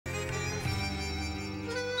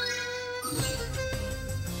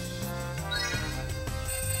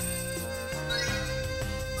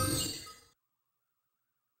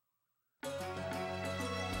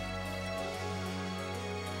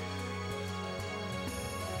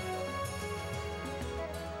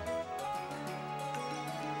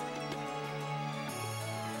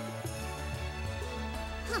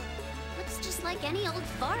just like any old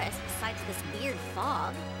forest besides this weird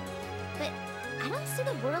fog. But I don't see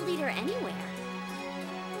the World Eater anywhere.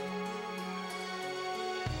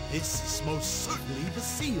 This is most certainly the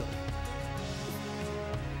seal.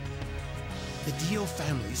 The Dio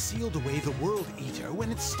family sealed away the World Eater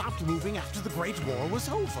when it stopped moving after the Great War was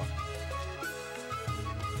over.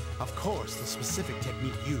 Of course, the specific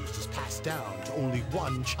technique used is passed down to only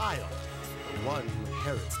one child, the one who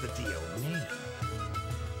inherits the Dio name.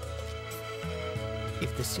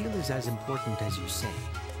 If the seal is as important as you say,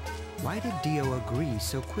 why did Dio agree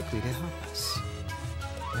so quickly to help us?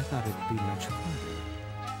 I thought it'd be much harder.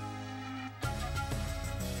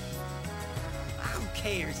 Who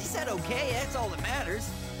cares? He said okay, that's all that matters.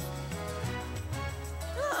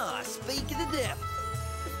 Ah, speak of the devil.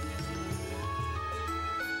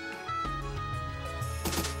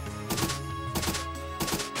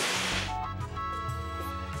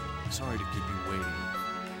 Sorry to keep you waiting.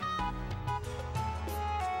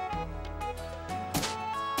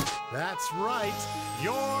 That's right,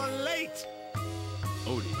 you're late!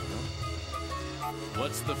 Odie, huh?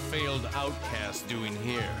 What's the failed outcast doing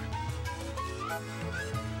here?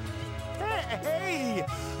 Hey!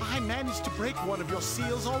 I managed to break one of your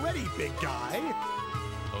seals already, big guy.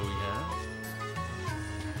 Oh, yeah?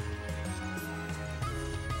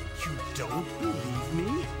 You don't believe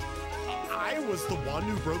me? I was the one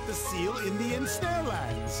who broke the seal in the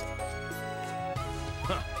Ensnarelands.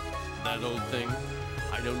 Huh. That old thing?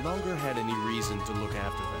 I no longer had any reason to look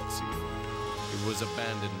after that seal. It was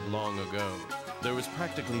abandoned long ago. There was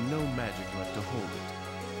practically no magic left to hold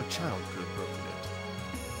it. A child could have broken it.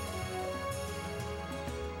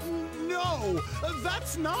 No!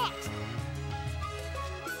 That's not!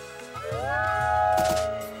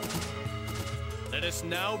 Let us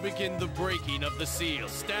now begin the breaking of the seal.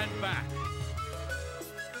 Stand back.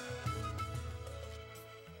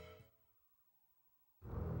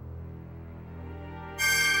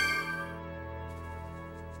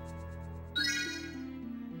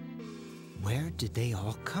 Where did they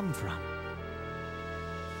all come from?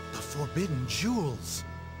 The forbidden jewels.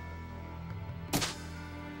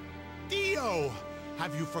 Dio!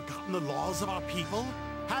 Have you forgotten the laws of our people?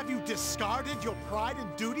 Have you discarded your pride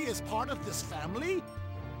and duty as part of this family?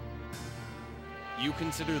 You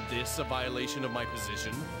consider this a violation of my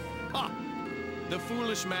position? Ha! The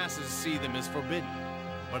foolish masses see them as forbidden,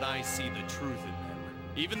 but I see the truth in them.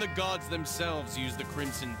 Even the gods themselves use the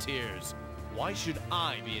crimson tears. Why should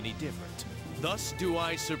I be any different? Thus do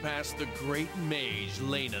I surpass the great mage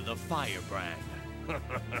Lena the Firebrand.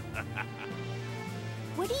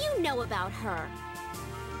 What do you know about her?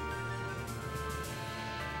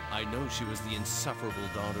 I know she was the insufferable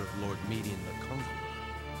daughter of Lord Median the Conqueror.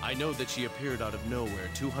 I know that she appeared out of nowhere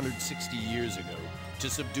 260 years ago to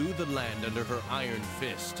subdue the land under her iron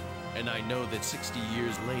fist. And I know that 60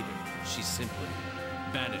 years later, she simply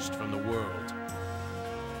vanished from the world.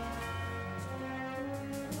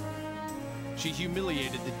 She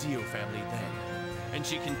humiliated the Dio family then, and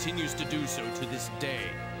she continues to do so to this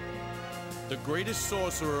day. The greatest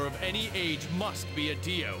sorcerer of any age must be a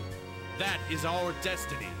Dio. That is our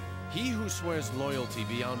destiny. He who swears loyalty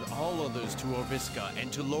beyond all others to Orvisca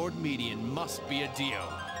and to Lord Median must be a Dio.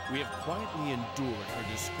 We have quietly endured her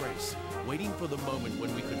disgrace, waiting for the moment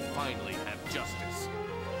when we could finally have justice.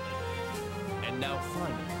 And now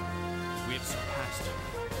finally, we have surpassed her,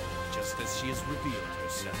 just as she has revealed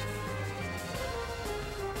herself.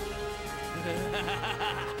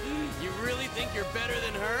 You really think you're better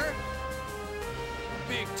than her?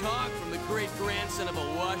 Big talk from the great-grandson of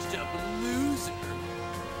a washed-up loser.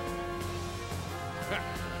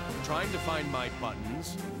 Trying to find my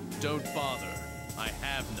buttons? Don't bother. I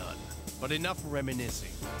have none. But enough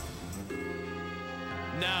reminiscing.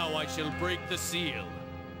 Now I shall break the seal.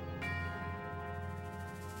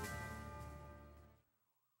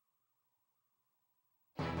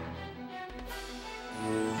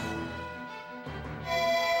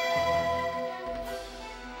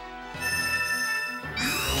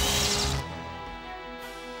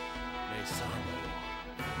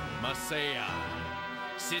 Masaya,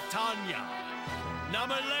 Sitanya,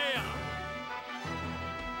 Namalea.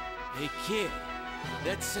 Hey kid,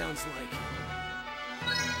 that sounds like...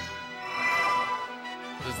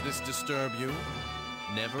 Does this disturb you?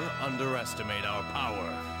 Never underestimate our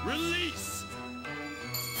power. Release!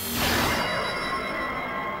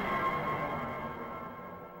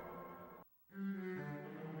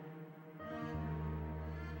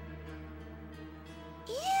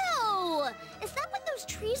 Ew! Is that what those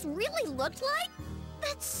trees really looked like?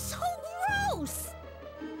 That's so gross!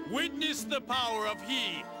 Witness the power of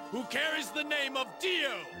he who carries the name of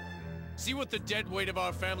Dio! See what the dead weight of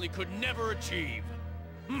our family could never achieve.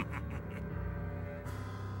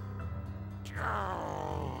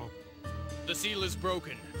 The seal is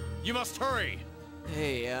broken. You must hurry.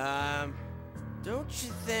 Hey, don't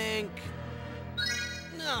you think...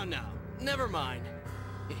 No, never mind.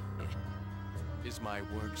 Is my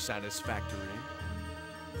work satisfactory?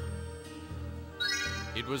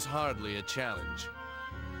 It was hardly a challenge.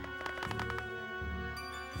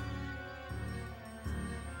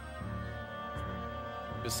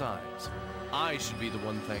 Besides, I should be the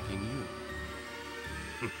one thanking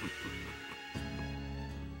you.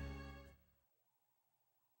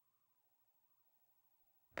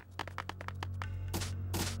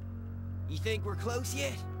 You think we're close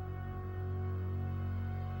yet?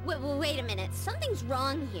 Wait a minute. Something's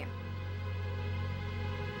wrong here.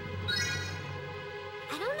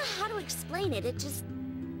 I don't know how to explain it. It just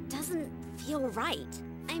doesn't feel right.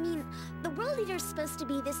 I mean, the World Eater's supposed to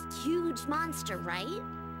be this huge monster, right?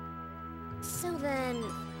 So then...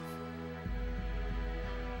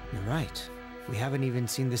 You're right. We haven't even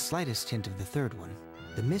seen the slightest hint of the third one.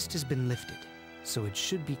 The mist has been lifted, so it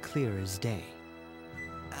should be clear as day.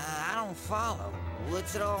 I don't follow.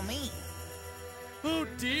 What's it all mean? Oh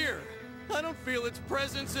dear! I don't feel its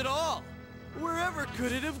presence at all! Wherever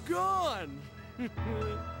could it have gone?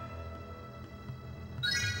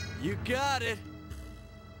 You got it!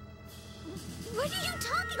 What are you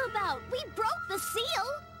talking about? We broke the seal!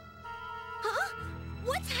 Huh?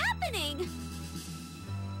 What's happening?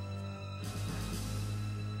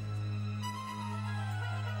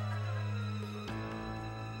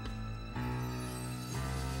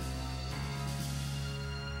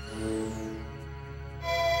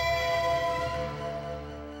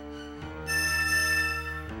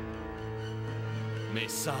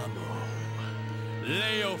 Mesamo,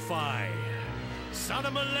 Leophi, son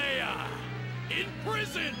of Malaya, in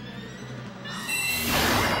prison!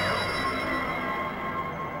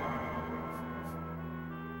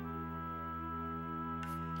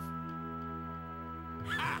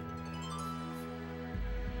 Ha!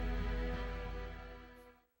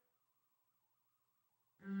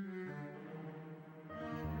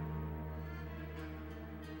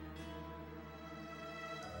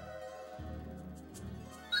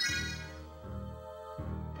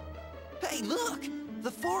 Hey, look!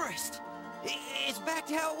 The forest! It's back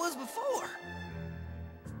to how it was before!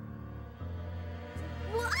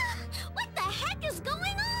 What the heck is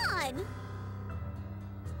going on?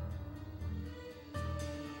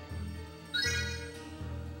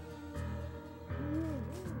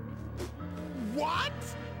 What?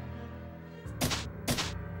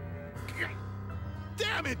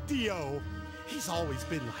 Damn it, Dio! He's always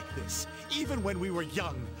been like this. Even when we were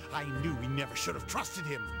young, I knew we never should have trusted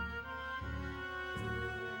him.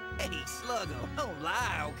 Hey, Sluggo, don't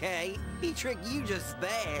lie, okay? He tricked you just as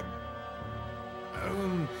bad.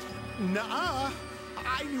 Nuh-uh.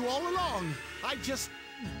 I knew all along. I just,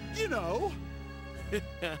 you know.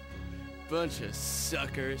 Bunch of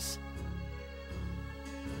suckers.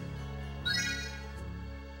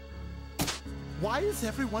 Why is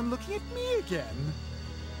everyone looking at me again?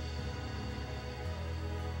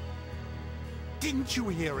 Didn't you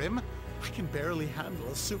hear him? I can barely handle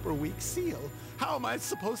a super weak seal. How am I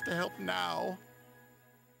supposed to help now?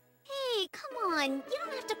 Hey, come on. You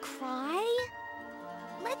don't have to cry.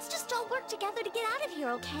 Let's just all work together to get out of here,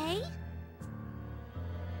 okay?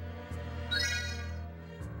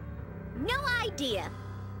 No idea.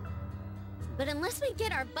 But unless we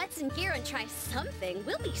get our butts in gear and try something,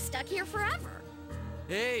 we'll be stuck here forever.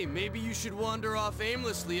 Hey, maybe you should wander off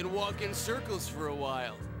aimlessly and walk in circles for a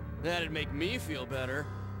while. That'd make me feel better.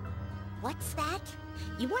 What's that?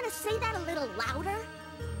 You want to say that a little louder?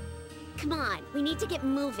 Come on, we need to get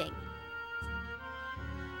moving.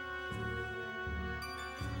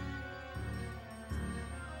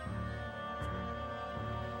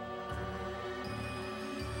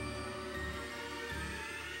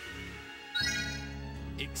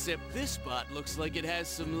 Except this spot looks like it has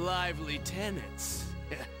some lively tenants.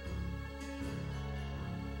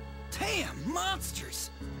 Damn,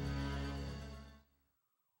 monsters!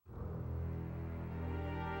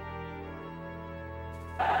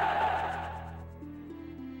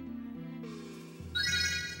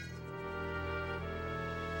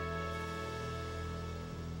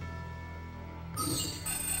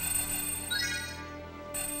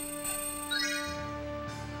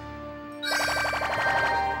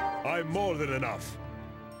 I'm more than enough.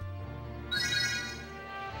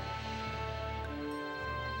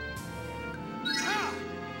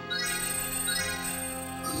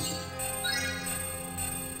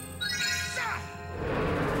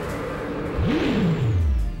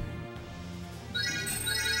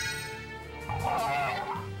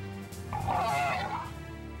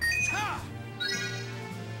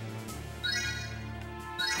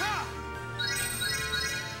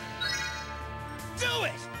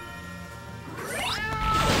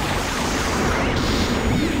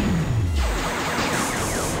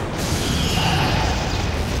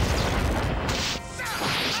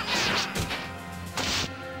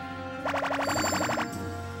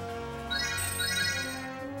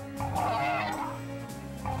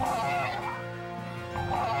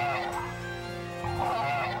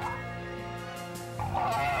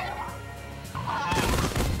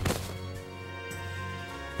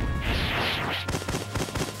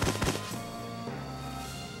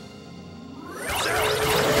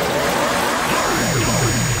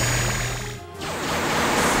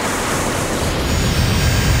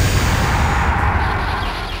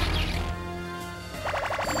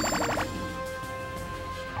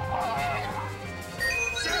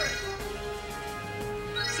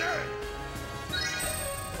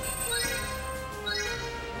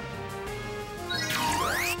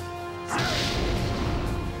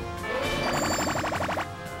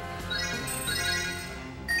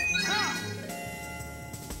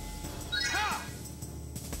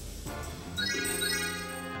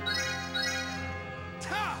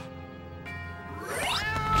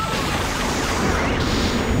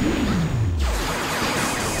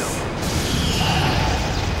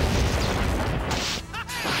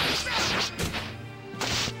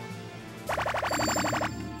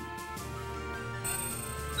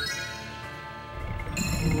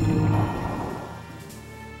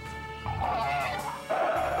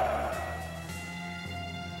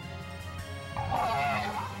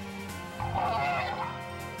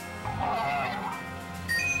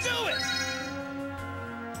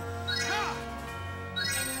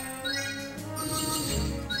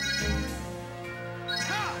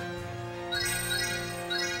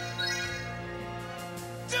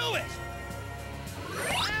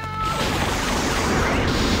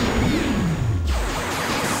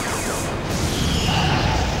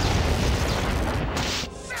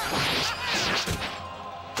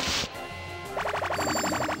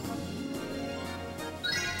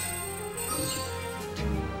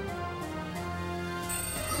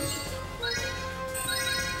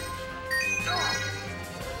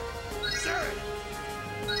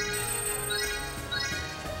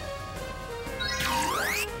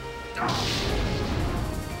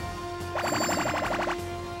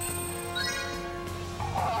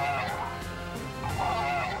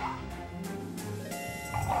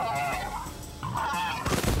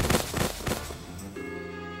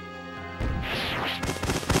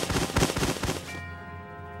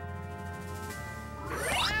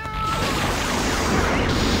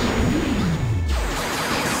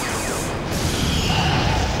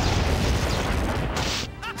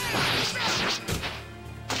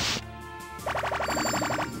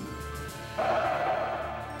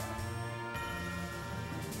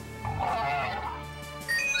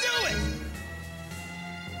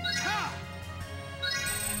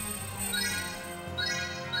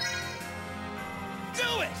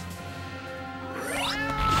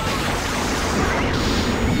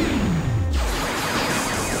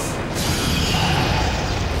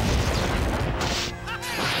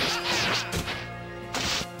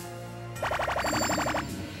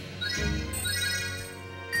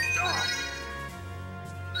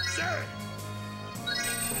 monster!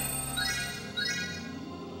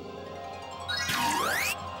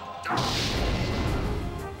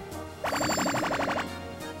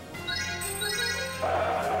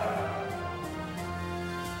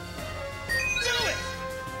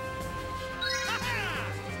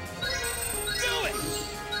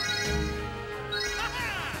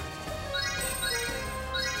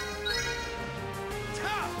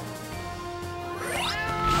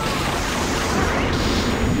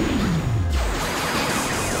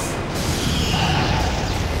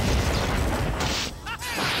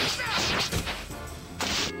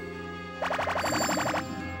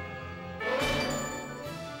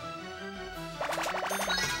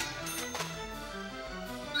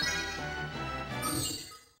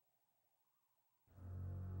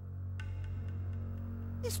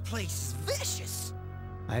 This place is vicious.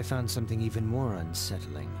 I found something even more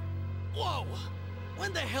unsettling. Whoa!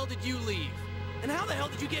 When the hell did you leave? And how the hell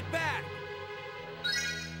did you get back?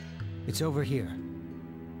 It's over here.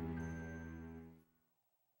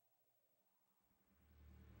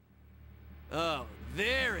 Oh,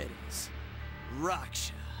 there it is.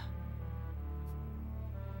 Raksha.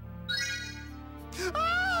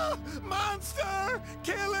 Ah! Monster!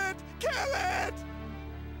 Kill it! Kill it!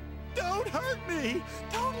 Don't hurt me!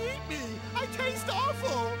 Don't eat me! I taste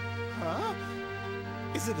awful! Huh?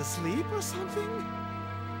 Is it asleep or something?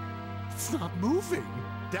 It's not moving.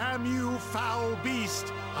 Damn you, foul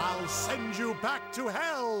beast! I'll send you back to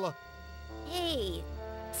hell! Hey,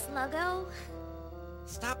 Sluggo?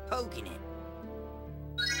 Stop poking it.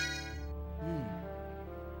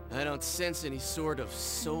 I don't sense any sort of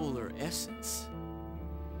soul or essence.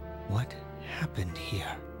 What happened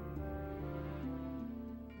here?